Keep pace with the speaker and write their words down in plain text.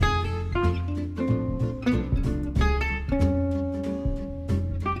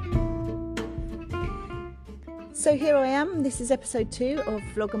So here I am, this is episode 2 of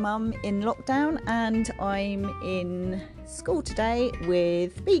Vloggermum in lockdown, and I'm in school today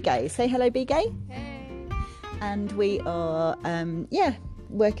with B-Gay. Say hello, B-Gay. Hey. And we are,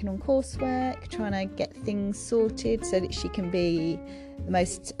 working on coursework, trying to get things sorted so that she can be the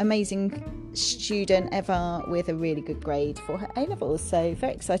most amazing student ever with a really good grade for her A-levels. So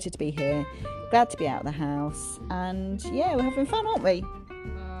very excited to be here, glad to be out of the house, and yeah, we're having fun, aren't we?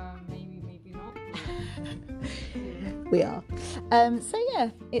 Maybe not. We are.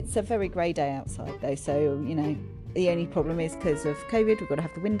 It's a very grey day outside though, so the only problem is because of COVID we've got to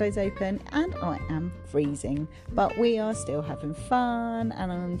have the windows open and I am freezing, but we are still having fun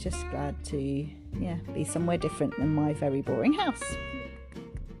and I'm just glad to be somewhere different than my very boring house.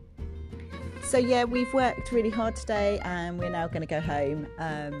 So we've worked really hard today and we're now going to go home.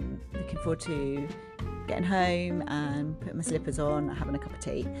 Looking forward to getting home and putting my slippers on, having a cup of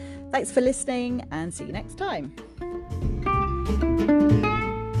tea. Thanks for listening and see you next time.